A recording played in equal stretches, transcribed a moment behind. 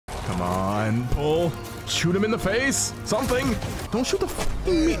Come on, pull. Shoot him in the face. Something. Don't shoot the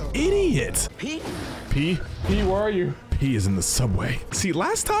fucking idiot. Pete? P, where are you? P is in the subway. See,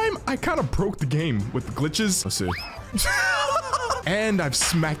 last time I kind of broke the game with the glitches. Let's see. And I've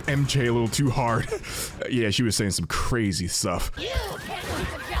smacked MJ a little too hard. Yeah, she was saying some crazy stuff.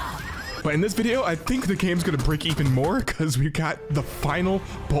 But in this video, I think the game's gonna break even more because we got the final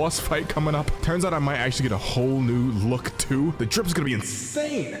boss fight coming up. Turns out I might actually get a whole new look too. The drip is gonna be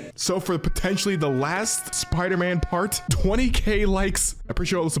insane. So for potentially the last Spider-Man part, 20K likes. I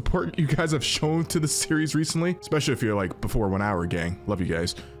appreciate all the support you guys have shown to the series recently, especially if you're like before 1 hour gang. Love you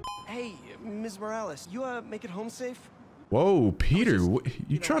guys. Hey, Ms. Morales, you make it home safe? Whoa, Peter,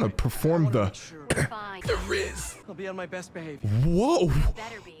 you trying to perform the Riz? I'll be on my best behavior. Whoa.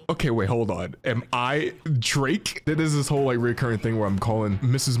 Okay, wait, hold on. Am I Drake? That is this whole like recurring thing where I'm calling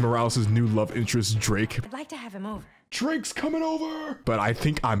Mrs. Morales' new love interest Drake. I'd like to have him over. Drake's coming over! But I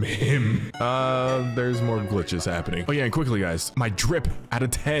think I'm him. There's more glitches happening. Oh yeah, and quickly guys, my drip out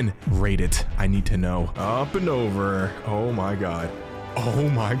of 10. Rate it. I need to know. Up and over. Oh my god. Oh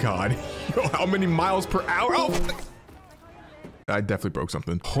my god. Yo, how many miles per hour? Oh! I definitely broke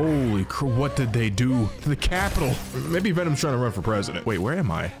something. Holy crap, what did they do to the Capitol? Maybe Venom's trying to run for president. Wait, where am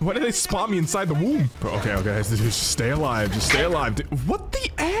I? Why did they spawn me inside the womb? Okay, just stay alive, just stay alive. Dude, what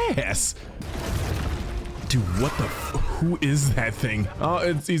the ass? Dude, what the who is that thing?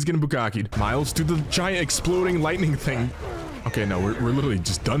 Oh, he's getting bukaki'd. Miles, do the giant exploding lightning thing. Okay, no, we're literally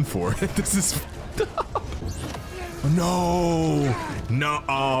just done for. This is no,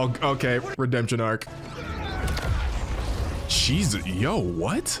 oh, okay, redemption arc. Jesus, yo,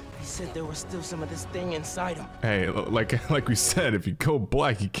 what? He said there was still some of this thing inside him. Hey, like we said, if you go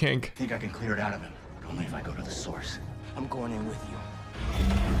black, you can't. I think I can clear it out of him, but only if I go to the source. I'm going in with you.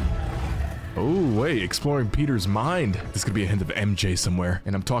 Oh, wait, exploring Peter's mind. This could be a hint of MJ somewhere.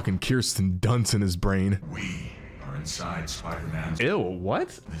 And I'm talking Kirsten Dunst in his brain. We are inside Spider-Man's... Ew, what?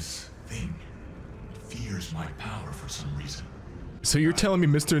 This thing fears my power for some reason. So you're telling me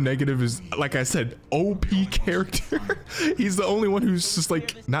Mr. Negative is, like I said, OP character? He's the only one who's just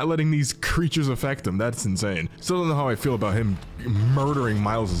like not letting these creatures affect him. That's insane. Still don't know how I feel about him murdering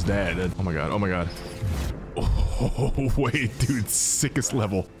Miles' dad. Oh my god, oh my god. Oh, wait, dude, sickest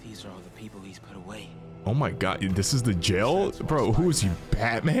level. These are all the people he's put away. Oh my god, this is the jail? Bro, who is he,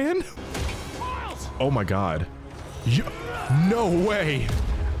 Batman? Oh my god. No way.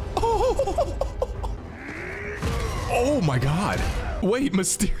 Oh my god. Wait,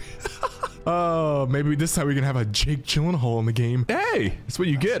 Mysterio. Oh, maybe this time we can have a Jake Gyllenhaal in the game. Hey, that's what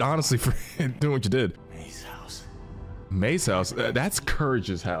you get, honestly, for doing what you did. May's house. May's house? That's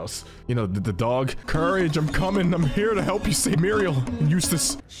Courage's house. You know, the dog. Courage, I'm coming. I'm here to help you save Muriel and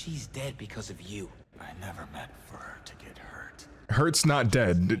Eustace. She's dead because of you. I never meant for her to get hurt. Hurt's not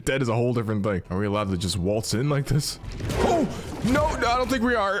dead. Dead is a whole different thing. Are we allowed to just waltz in like this? Oh, no, I don't think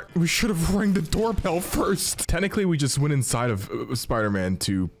we are. We should have rang the doorbell first. Technically, we just went inside of Spider-Man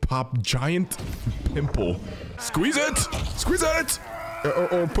to pop giant pimple. Squeeze it! Squeeze it!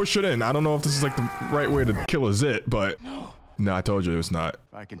 Or push it in. I don't know if this is like the right way to kill a zit, but... No, I told you it was not.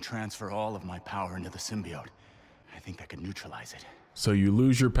 If I can transfer all of my power into the symbiote, I think that could neutralize it. So you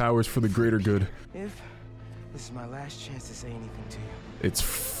lose your powers for the greater good. If this is my last chance to say anything to you. It's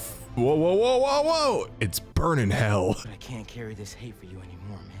whoa, whoa, whoa, whoa, whoa! It's burning hell. But I can't carry this hate for you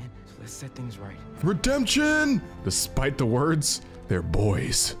anymore, man. So let's set things right. Redemption! Despite the words, they're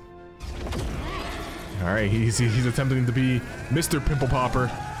boys. All right, he's attempting to be Mr. Pimple Popper.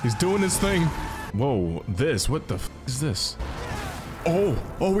 He's doing his thing. Whoa, what the f is this? Oh,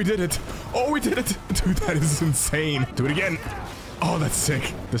 we did it. Oh, we did it. Dude, that is insane. Do it again. Oh, that's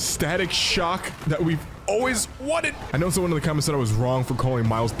sick. The static shock that we've always wanted. I know someone in the comments said I was wrong for calling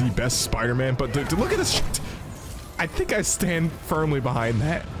Miles the best Spider-Man, but to look at this shit, I think I stand firmly behind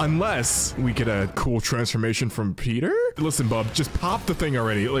that. Unless we get a cool transformation from Peter. Listen, bub, just pop the thing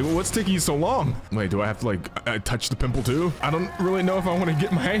already. Like, what's taking you so long? Wait, do I have to like touch the pimple too? I don't really know if I want to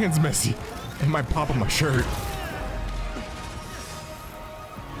get my hands messy. It might pop on my shirt.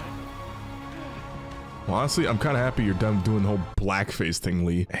 Well, honestly, I'm kind of happy you're done doing the whole blackface thing,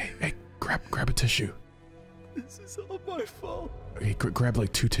 Lee. Hey, grab a tissue. This is all my fault. Hey, grab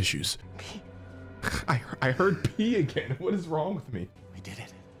like 2 tissues. I heard pee again. What is wrong with me? We did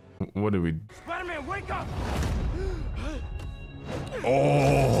it. What did we? Spider-Man, wake up!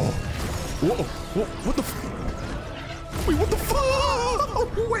 Oh! Whoa! What the? Wait, what the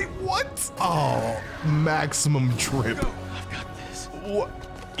fuck? Wait, what? Oh, maximum drip. I've got this. What?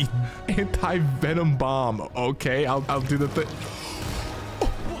 Anti-venom bomb. Okay, I'll do the thing.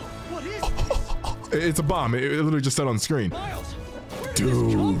 What is this? It's a bomb. It literally just said on screen. Miles, where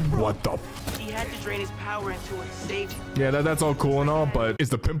Dude, what the? He had to drain his power into it to save you. Yeah, that's all cool and all, but is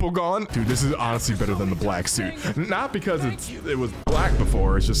the pimple gone? Dude, this is honestly better than the black suit. Not because it was black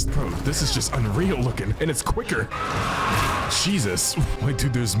before, it's just, bro, this is just unreal looking, and it's quicker. Jesus. Wait,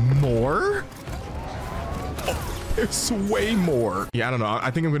 dude, there's more? There's way more. Yeah, I don't know.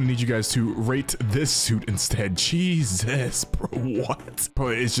 I think I'm gonna need you guys to rate this suit instead. Jesus, bro, what? Bro,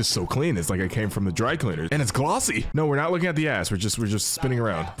 it's just so clean. It's like I came from the dry cleaners, and it's glossy. No, we're not looking at the ass. We're just spinning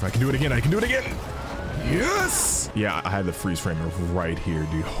around. If I can do it again, I can do it again. Yes. Yeah, I had the freeze frame right here,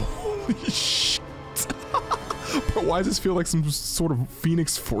 dude. Holy shit. Bro, why does this feel like some sort of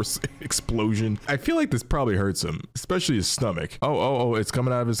Phoenix Force explosion? I feel like this probably hurts him, especially his stomach. Oh, it's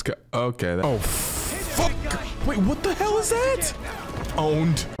coming out of his. Okay. Oh, fuck. Wait, what the hell is that?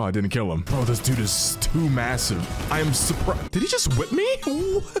 Owned. Oh, I didn't kill him. Bro, this dude is too massive. I am surprised. Did he just whip me?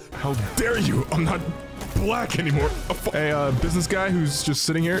 What? How dare you? I'm not black anymore. Hey, business guy who's just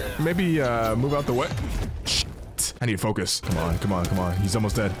sitting here, maybe move out the way. Shit. I need to focus. Come on. He's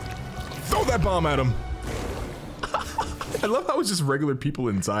almost dead. Throw that bomb at him. I love how it's just regular people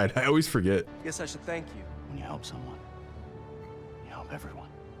inside. I always forget. Guess I should thank you. When you help someone, you help everyone.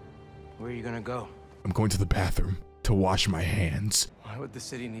 Where are you gonna go? I'm going to the bathroom to wash my hands. Why would the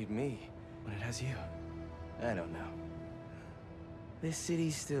city need me when it has you? I don't know. This city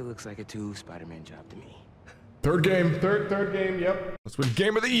still looks like a Spider-Man job to me. Third game, third game, yep. Let's win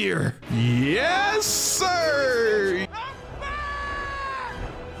game of the year. Yes, sir!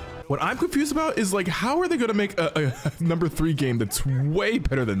 What I'm confused about is like, how are they gonna make a number 3 game that's way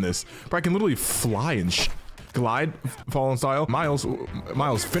better than this? Where I can literally fly and glide, fall in style.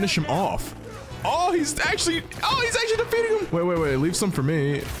 Miles, finish him off. Oh, he's actually defeating him. Wait, leave some for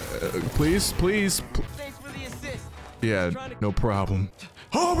me. Please. Thanks for the assist. Yeah, no problem.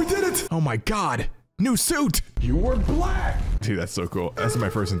 Oh, we did it. Oh my God. New suit! You were black! Dude, that's so cool. That's my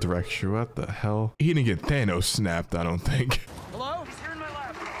first interaction. What the hell? He didn't get Thanos snapped, I don't think. Hello? He's here in my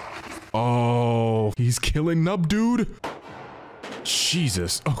lab. Oh, he's killing Nub, dude.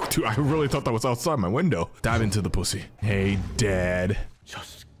 Jesus. Oh, dude, I really thought that was outside my window. Dive into the pussy. Hey, Dad.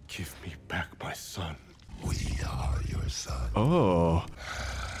 Just give me back my son. We are your son. Oh.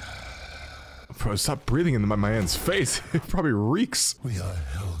 Bro, stop breathing into my man's face. It probably reeks. We are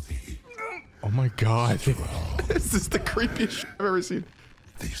healthy. Oh my God. This is the creepiest shit I've ever seen.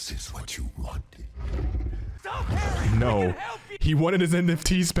 This is what you wanted. No. He wanted his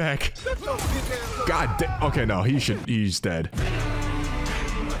NFTs back. God damn. Okay, no, he's dead.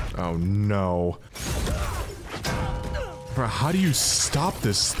 Oh no. Bro, how do you stop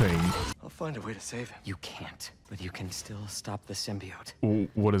this thing? I'll find a way to save him. You can't, but you can still stop the symbiote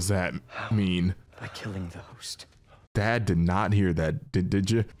What does that mean? by killing the host. Dad did not hear that, did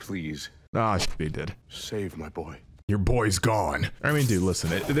you? Please, Ah, they did. save my boy. Your boy's gone. I mean, dude, listen,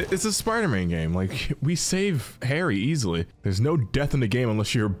 it's a Spider-Man game. Like, we save Harry easily. There's no death in the game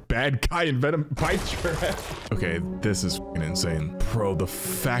unless you're a bad guy and Venom bites your head. Okay, this is f***ing insane. Bro, the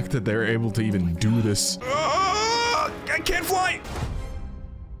fact that they're able to even do this. I can't fly!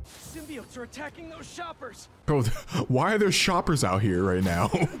 Symbiotes are attacking those shoppers. Bro, why are there shoppers out here right now?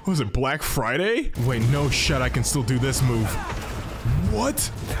 Was it Black Friday? Wait, no shit, I can still do this move.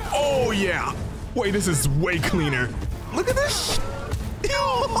 What? Oh, yeah. Wait, this is way cleaner. Look at this.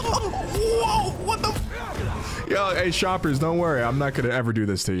 Whoa, what the? Yo, hey, shoppers, don't worry. I'm not gonna ever do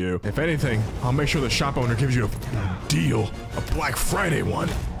this to you. If anything, I'll make sure the shop owner gives you a deal. A Black Friday one.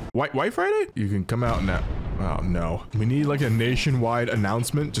 White Friday? You can come out now. Oh, no. We need like a nationwide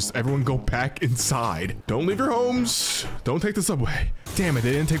announcement. Just everyone go back inside. Don't leave your homes. Don't take the subway. Damn it,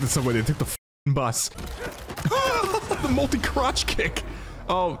 they didn't take the subway. They took the f***ing bus. The multi-crotch kick.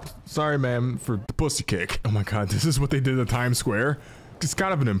 Oh, sorry, ma'am, for the pussy kick. Oh my God, this is what they did at Times Square. It's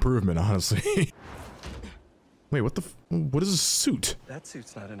kind of an improvement, honestly. Wait, what is a suit? That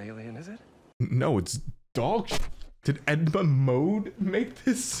suit's not an alien, is it? No, it's dog shit. Did Edma Mode make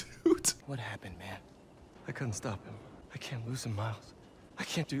this suit? What happened, man? I couldn't stop him. I can't lose him, Miles. I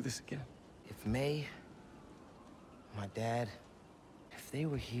can't do this again. If May, my dad, if they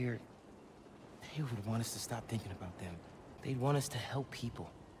were here, they would want us to stop thinking about them. They'd want us to help people.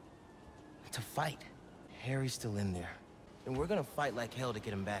 To fight. Harry's still in there. And we're gonna fight like hell to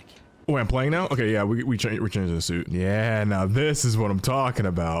get him back. Oh, I'm playing now? Okay, yeah, we're changing the suit. Yeah, now this is what I'm talking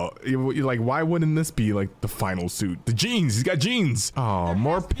about. Like, why wouldn't this be like the final suit? The jeans, he's got jeans. Oh,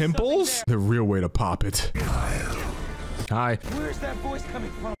 more pimples? The real way to pop it. Hi. Where's that voice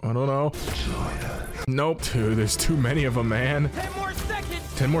coming from? I don't know. Nope, dude, there's too many of them, man. 10 more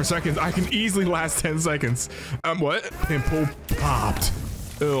seconds! 10 more seconds. I can easily last 10 seconds. What? Pimple popped.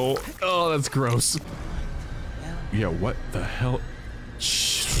 Ew. Oh, that's gross. Yeah, what the hell?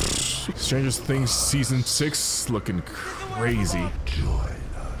 Stranger Things Season 6 looking crazy.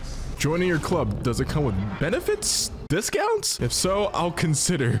 Joining your club, does it come with benefits? Discounts? If so, I'll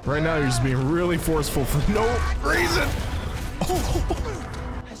consider. Right now, you're just being really forceful for no reason.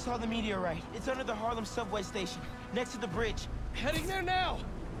 I saw the meteorite. It's under the Harlem subway station, next to the bridge. Heading there now.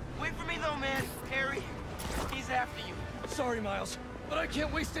 Wait for me though, man. Harry, he's after you. Sorry, Miles, but I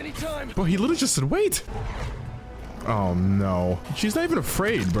can't waste any time. Bro, he literally just said, wait. Oh, no. She's not even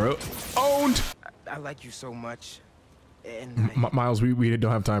afraid, bro. Owned. I like you so much. And Miles, we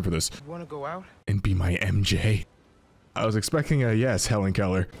don't have time for this. you want to go out? And be my MJ. I was expecting a yes, Helen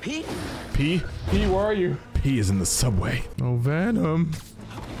Keller. Pete? P? P, where are you? P is in the subway. Oh, Venom.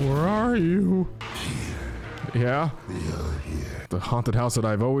 Where are you? Yeah? We are here. The haunted house that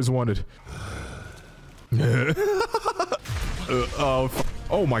I've always wanted.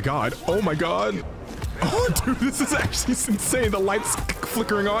 Oh my god. Oh my god. Oh, dude, this is actually insane. The lights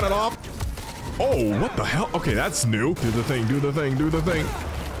flickering on and off. Oh, what the hell? Okay, that's new. Do the thing, do the thing, do the thing.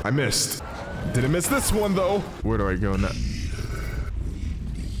 I missed. Didn't miss this one, though. Where do I go now?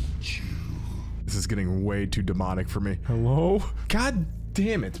 This is getting way too demonic for me. Hello? God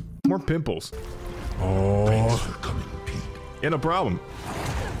damn it. More pimples. Oh. Thanks for coming, Pete. Yeah, no problem.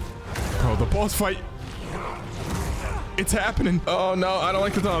 Bro, the boss fight. It's happening. Oh, no, I don't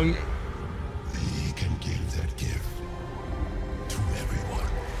like the tongue. We can give that gift to everyone,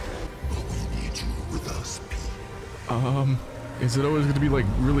 but we need you with us, Pete. Is it always going to be like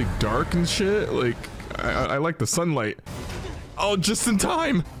really dark and shit? Like, I like the sunlight. Oh, just in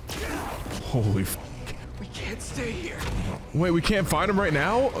time. Holy f. We can't stay here. Wait, we can't find him right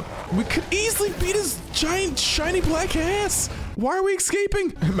now? We could easily beat his giant, shiny black ass. Why are we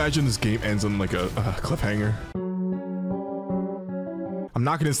escaping? Imagine this game ends on like a cliffhanger. I'm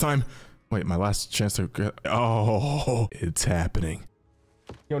knocking this time. Wait, my last chance to get. Oh, it's happening.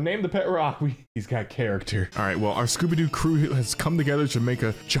 Yo, name the pet rock. He's got character. All right, well, our Scooby-Doo crew has come together to make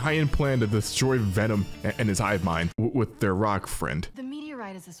a giant plan to destroy Venom and his hive mind with their rock friend. The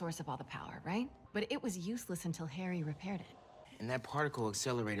meteorite is the source of all the power, right? But it was useless until Harry repaired it. And that particle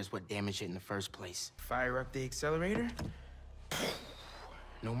accelerator is what damaged it in the first place. Fire up the accelerator.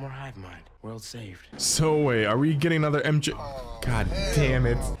 No more hive mind. World saved. So wait, are we getting another MJ? God damn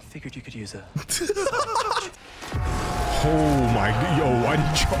it. Figured you could use a. Oh my, yo, why did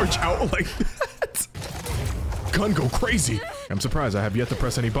you charge out like that? Gun go crazy. I'm surprised I have yet to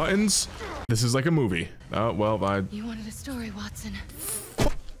press any buttons. This is like a movie. Oh, well, You wanted a story, Watson.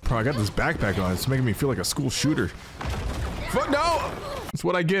 Bro, I got this backpack on. It's making me feel like a school shooter. Fuck no! That's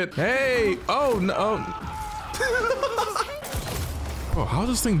what I get. Hey! Oh, no. Bro, how is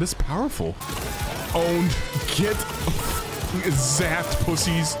this thing this powerful? Owned. Get zapped,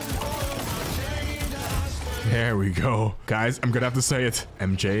 pussies. There we go. Guys, I'm gonna have to say it.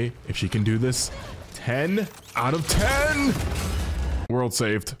 MJ, if she can do this, 10 out of 10. World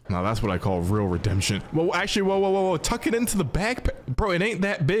saved. Now that's what I call real redemption. Well, actually, whoa. Tuck it into the backpack. Bro, it ain't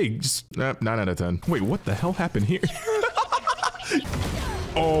that big. Just 9 out of 10. Wait, what the hell happened here?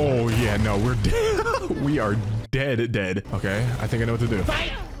 Oh, yeah, no, we're dead. We are dead. Okay, I think I know what to do.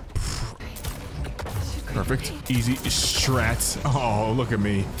 Perfect. Easy strats. Oh, look at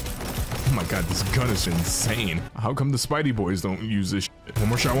me. Oh my god, this gun is insane. How come the Spidey boys don't use this shit? One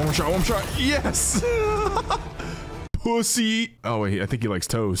more shot. Yes! Pussy. Oh wait, I think he likes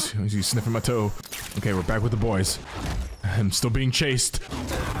toes. He's sniffing my toe. Okay, we're back with the boys. I'm still being chased.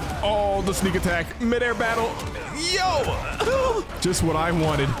 Oh, the sneak attack. Mid-air battle. Yo! Just what I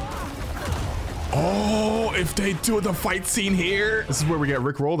wanted. Oh, if they do the fight scene here. This is where we got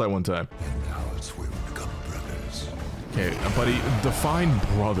Rick rolled at one time. And now it's where we become brothers. Okay, buddy, define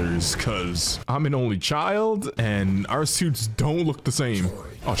brothers, cause I'm an only child and our suits don't look the same.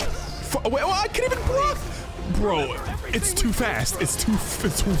 Oh, wait, I can't even block. Bro, it's too fast. It's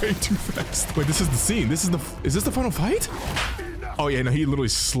way too fast. Wait, this is the scene. Is this the final fight? Oh yeah, no, he literally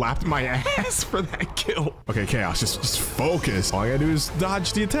slapped my ass for that kill. Okay, Chaos, just focus. All I gotta do is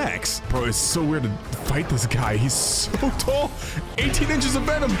dodge the attacks. Bro, it's so weird to fight this guy. He's so tall. 18 inches of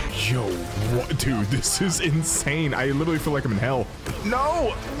venom. Yo, what, dude, this is insane. I literally feel like I'm in hell.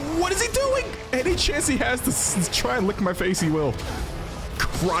 No, what is he doing? Any chance he has to try and lick my face, he will.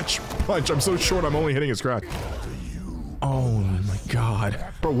 Crotch punch. I'm so short, I'm only hitting his crotch. Oh my god.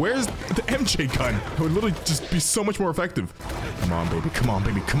 Bro, where's the MJ gun? It would literally just be so much more effective. Come on,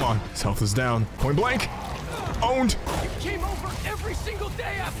 baby. Come on. His health is down. Point blank. Owned. You came over every single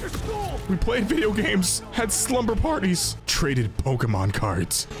day after school. We played video games, had slumber parties, traded Pokemon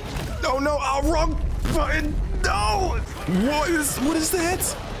cards. Oh no, wrong button. No. What is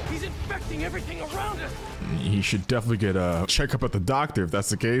that? He's infecting everything around us. He should definitely get a checkup at the doctor if that's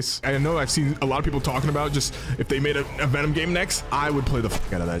the case. I know I've seen a lot of people talking about just if they made a Venom game next, I would play the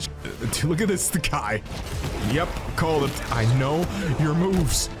fuck out of that shit. Dude, look at this guy. Yep, called it. I know your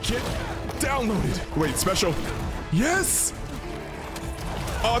moves. Get downloaded. Wait, special. Yes!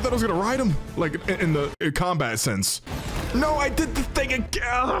 Oh, I thought I was gonna ride him, like in the combat sense. No, I did the thing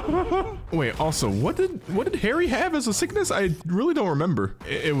again. Wait, also, what did Harry have as a sickness? I really don't remember.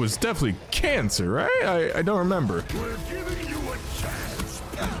 It was definitely cancer, right? I don't remember. We're giving you a chance.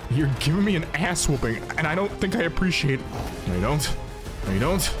 You're giving me an ass whooping, and I don't think I appreciate it. No, you don't. No, you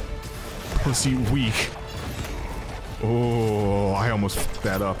don't. Pussy weak. Oh, I almost fucked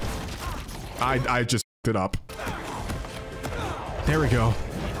that up. I just fucked it up. There we go.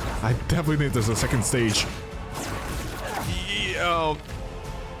 I definitely think there's a second stage. Oh,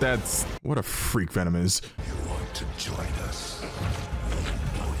 that's what a freak Venom is. You want to join us?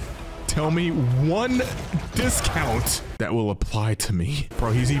 Tell me one discount that will apply to me.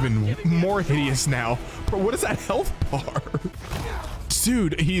 Bro, he's even more hideous now. Bro, what is that health bar?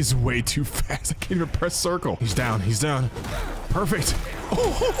 Dude, he's way too fast. I can't even press circle. He's down, he's down. Perfect.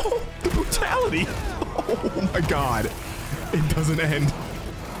 Oh, the brutality. Oh my God. It doesn't end.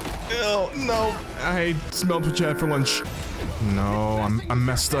 Oh, no. I smelled what you had for lunch. No, I'm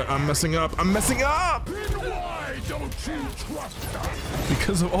messed up. I'm messing up. I'm messing up! Why don't you trust us?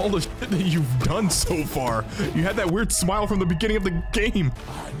 Because of all the shit that you've done so far. You had that weird smile from the beginning of the game.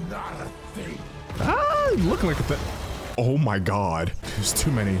 I'm not a thing. Ah, looking like a thing. Oh my God. There's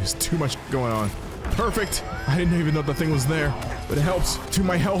too many. There's too much going on. Perfect. I didn't even know the thing was there, but it helps. To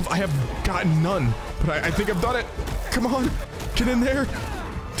my health, I have gotten none, but I think I've done it. Come on, get in there.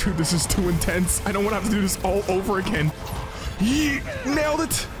 Dude, this is too intense. I don't want to have to do this all over again. Yee, nailed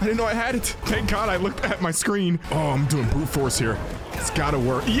it. I didn't know I had it. Thank God I looked at my screen. Oh, I'm doing brute force here. It's gotta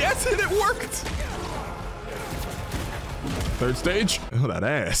work. Yes, and it worked. Third stage. Oh, that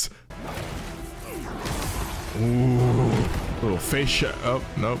ass. Ooh, little face shot. Oh,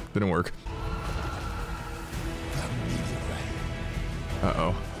 nope, didn't work.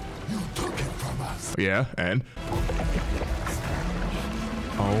 Uh-oh. You took it from us. Yeah, and?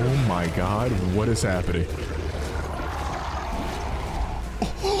 Oh my God, what is happening?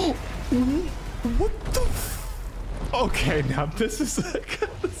 Oh, what the Okay, now this is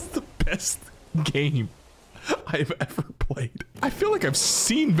the best game I've ever played. I feel like I've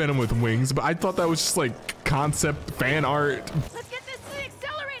seen Venom with wings, but I thought that was just like concept fan art. Let's get this to the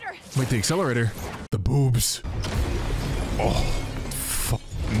accelerator. Wait, the accelerator? The boobs. Oh,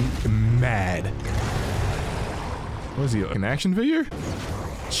 fucking mad. What is he, an action figure?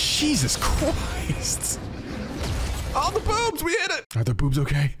 Jesus Christ. Oh, the boobs, we hit it. Are the boobs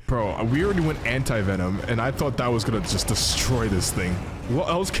okay? Bro, we already went anti-Venom, and I thought that was gonna just destroy this thing. What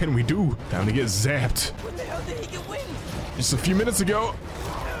else can we do? Time to get zapped. What the hell did he get winged? Just a few minutes ago.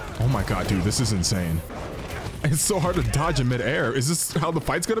 Oh my God, dude, this is insane. It's so hard to dodge in midair. Is this how the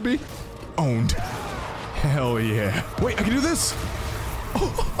fight's gonna be? Owned. Hell yeah. Wait, I can do this?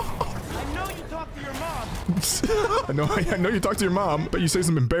 I know you talked to your mom. I know you talk to your mom, but you say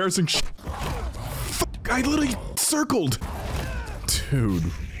some embarrassing shit. Fuck, I literally circled. Dude,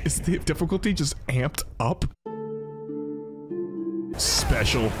 is the difficulty just amped up?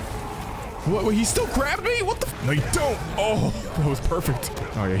 Special. What, he still grabbed me? What the? No, you don't. Oh, that was perfect.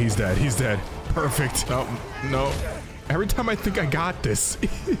 Oh yeah, he's dead. He's dead. Perfect. Oh, no. Every time I think I got this,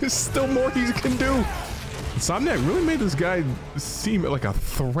 there's still more he can do. Insomniac really made this guy seem like a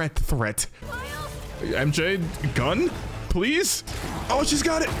threat. MJ, gun, please? Oh, she's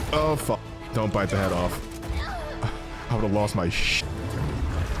got it. Oh, fuck. Don't bite the head off. I would have lost my shit.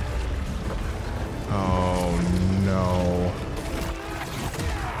 Oh, no.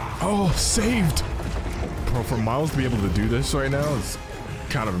 Oh, saved. Bro, for Miles to be able to do this right now is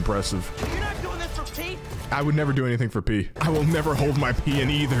kind of impressive. You're not doing this for Pete? I would never do anything for P. I will never hold my P in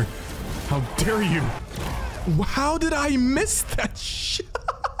either. How dare you? How did I miss that shot?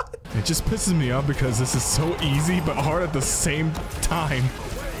 It just pisses me off because this is so easy but hard at the same time.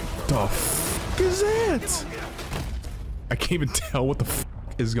 The f is that? I can't even tell what the f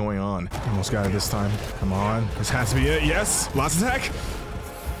is going on. Almost got it this time. Come on. This has to be it. Yes. Last attack.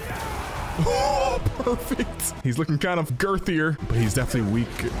 Oh, perfect. He's looking kind of girthier, but he's definitely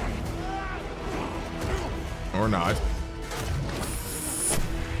weak. Or not.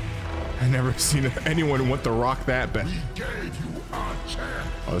 I never seen anyone want to rock that bad.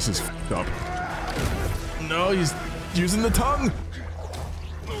 Oh, this is f***ed up. No, he's using the tongue.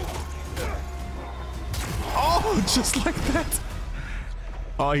 Oh, just like that.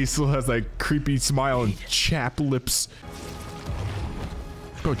 Oh, he still has that creepy smile and chapped lips.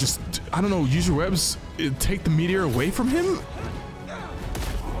 Bro, just, I don't know, use your webs, take the meteor away from him?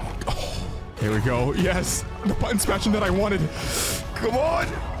 Oh, here we go. Yes, the button smashing that I wanted. Come on.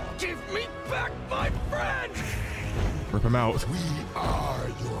 Give me back my friend! Rip him out. We are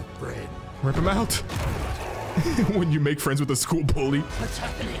your friend. Rip him out. When you make friends with a school bully. What's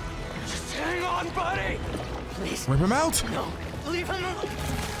happening? Just hang on, buddy! Please. Rip him out. No, leave him alone.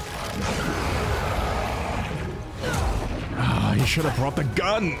 Ah, he should have brought the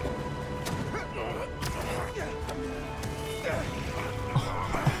gun.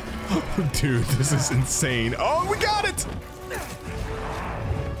 Dude, this is insane. Oh, we got it.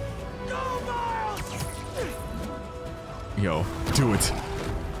 Go, Miles! Yo, do it.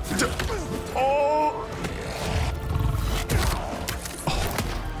 Oh.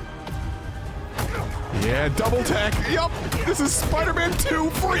 Yeah, double tech. Yup, this is Spider-Man 2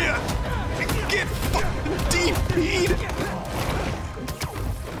 for ya. Get fucking DP'd.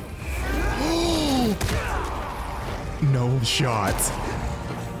 No shot.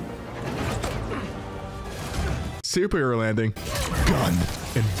 Superhero landing. Gun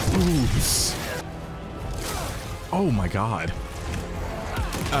and boobs. Oh my god.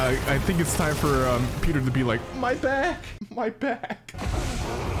 I think it's time for Peter to be like, my back, my back.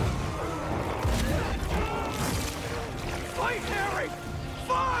 Fight, Harry!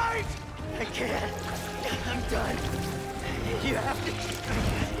 Fight! I can't. I'm done. You have to.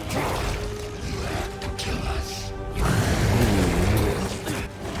 Kill us.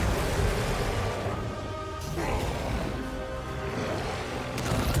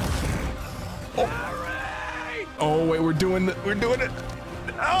 Oh wait, we're doing it.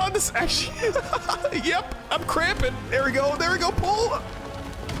 Oh, this actually. Yep, I'm cramping. There we go. There we go. Pull.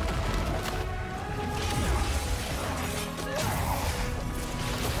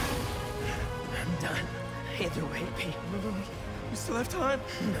 I'm done. Either way, Pete. We still have time?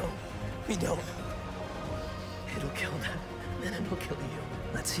 No, we don't. It'll kill them, then it'll kill you.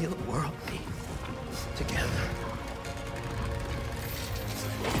 Let's heal the world, Pete. Together.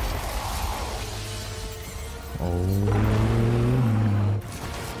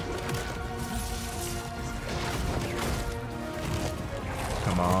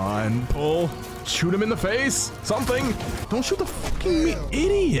 Come on, pull. Shoot him in the face. Something. Don't shoot the fucking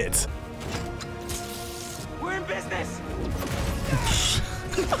idiot. We're in business!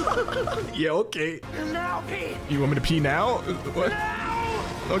 Yeah, okay. Now, Pete! You want me to pee now? What? Now!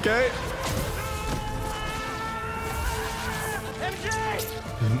 Okay.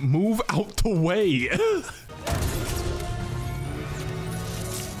 MJ! Move out the way.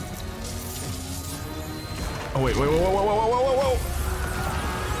 Oh wait, whoa, whoa, whoa, whoa, whoa, whoa, whoa!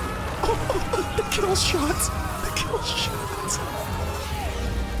 Oh, the kill shot! The kill shot!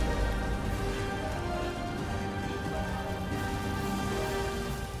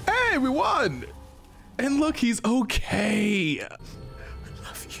 Hey, we won! And look, he's okay. I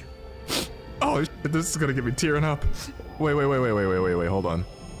love you. Oh, this is gonna get me tearing up. Wait, hold on.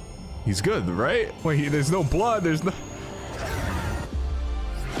 He's good, right? Wait, there's no blood, there's no...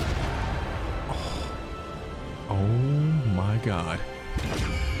 Oh my god.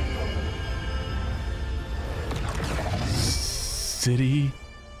 City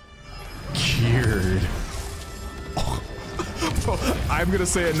cured. Oh. I'm gonna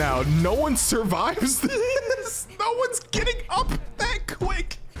say it now. No one survives this. No one's getting up that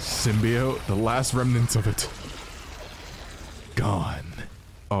quick. Symbiote, the last remnants of it. Gone.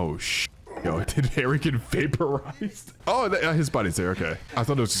 Oh Yo, did Harry get vaporized? Oh, his body's there, okay. I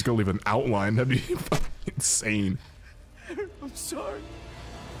thought it was just gonna leave an outline. That'd be fucking insane. I'm sorry.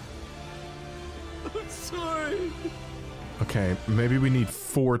 I'm sorry. Okay, maybe we need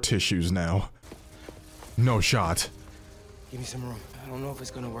 4 tissues now. No shot. Give me some room. I don't know if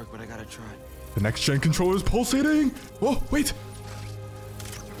it's gonna work, but I gotta try. The next gen controller is pulsating. Oh, wait.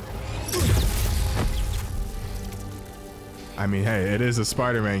 I mean, hey, it is a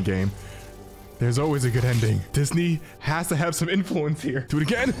Spider-Man game. There's always a good ending. Disney has to have some influence here. Do it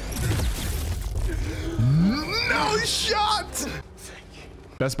again. No shot.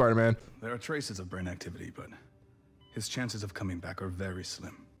 Best Spider-Man. There are traces of brain activity, but his chances of coming back are very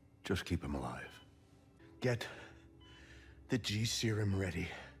slim. Just keep him alive. Get the G serum ready.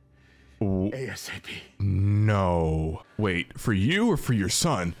 ASAP. No. Wait, for you or for your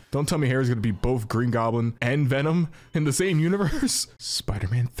son? Don't tell me Harry's gonna be both Green Goblin and Venom in the same universe.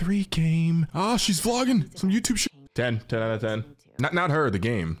 Spider-Man 3 game. Ah, she's vlogging some YouTube shit. 10 out of 10. Not her, the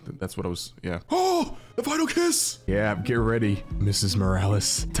game. That's what I was, yeah. Oh, the final kiss. Yeah, get ready, Mrs.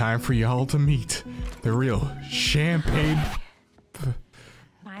 Morales. Time for y'all to meet the real champagne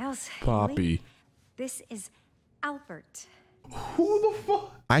Miles. Poppy. Haley, this is Albert. Who the fuck?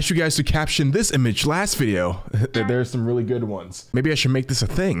 I asked you guys to caption this image last video. There's some really good ones. Maybe I should make this a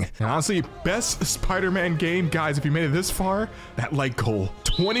thing. And honestly, best Spider-Man game. Guys, if you made it this far, that like goal,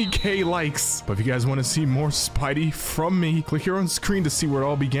 20K likes. But if you guys want to see more Spidey from me, click here on screen to see where it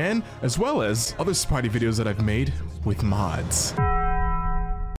all began, as well as other Spidey videos that I've made with mods.